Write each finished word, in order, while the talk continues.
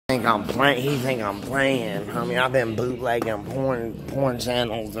He think I'm playing. I mean, I've been bootlegging porn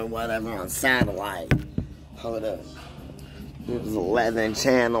channels or whatever on satellite. Hold up. There's 11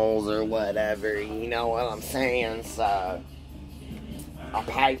 channels or whatever, you know what I'm saying? So I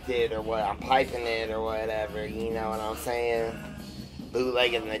piped it or what, I'm piping it or whatever, you know what I'm saying?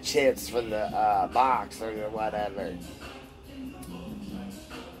 Bootlegging the chips for the box or whatever.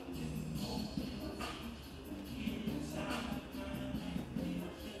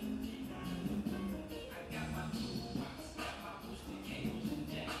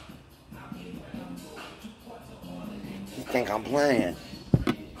 He think I'm playing.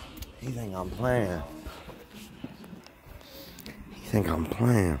 He think I'm playing. He think I'm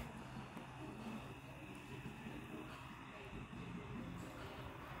playing.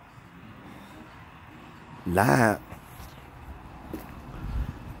 That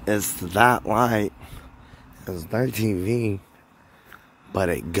is that light is their TV, but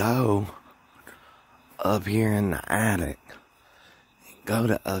it go up here in the attic. It go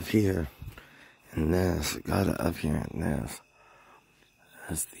to up here in this. It go to up here in this.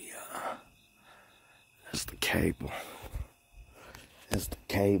 That's the cable. It's the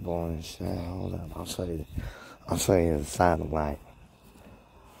cable and shit. Hold up, I'll show you the satellite.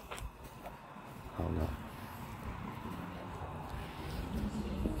 Hold up.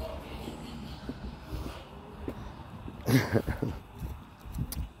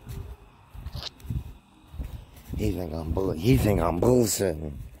 He think I'm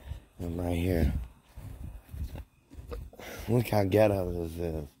bullshitting. I'm right here. Look how ghetto this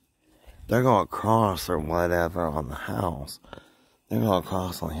is. They're gonna cross or whatever on the house. They're gonna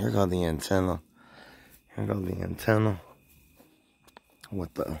cross on. Here go the antenna. Here go the antenna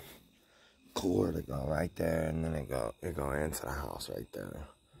with the cord to go right there, and then it go into the house right there.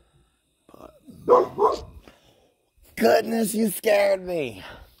 But goodness, you scared me.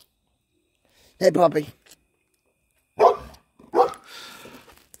 Hey, puppy.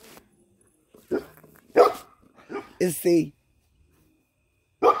 It's the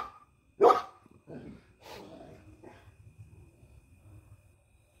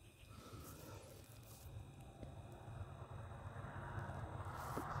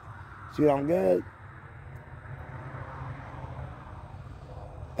see what I'm good?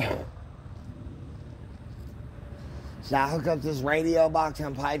 Should I hook up this radio box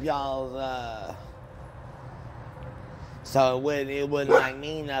and pipe y'all's so it wouldn't like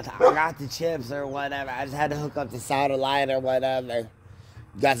mean nothing. I got the chips or whatever. I just had to hook up the satellite or whatever.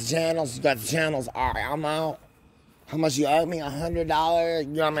 You got the channels? You got the channels. Alright, I'm out. How much you owe me?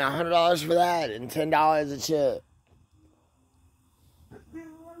 $100? You owe me $100 for that and $10 a chip.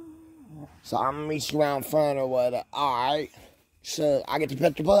 So I'm gonna meet you around front or whatever. Alright. So I get to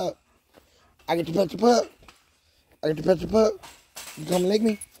pet the pup. I get to pet the pup. I get to pet the pup. You come lick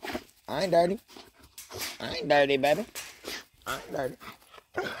me? I ain't dirty. I ain't dirty, baby. I ain't dirty.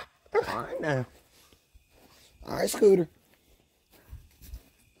 Alright now. Alright, Scooter.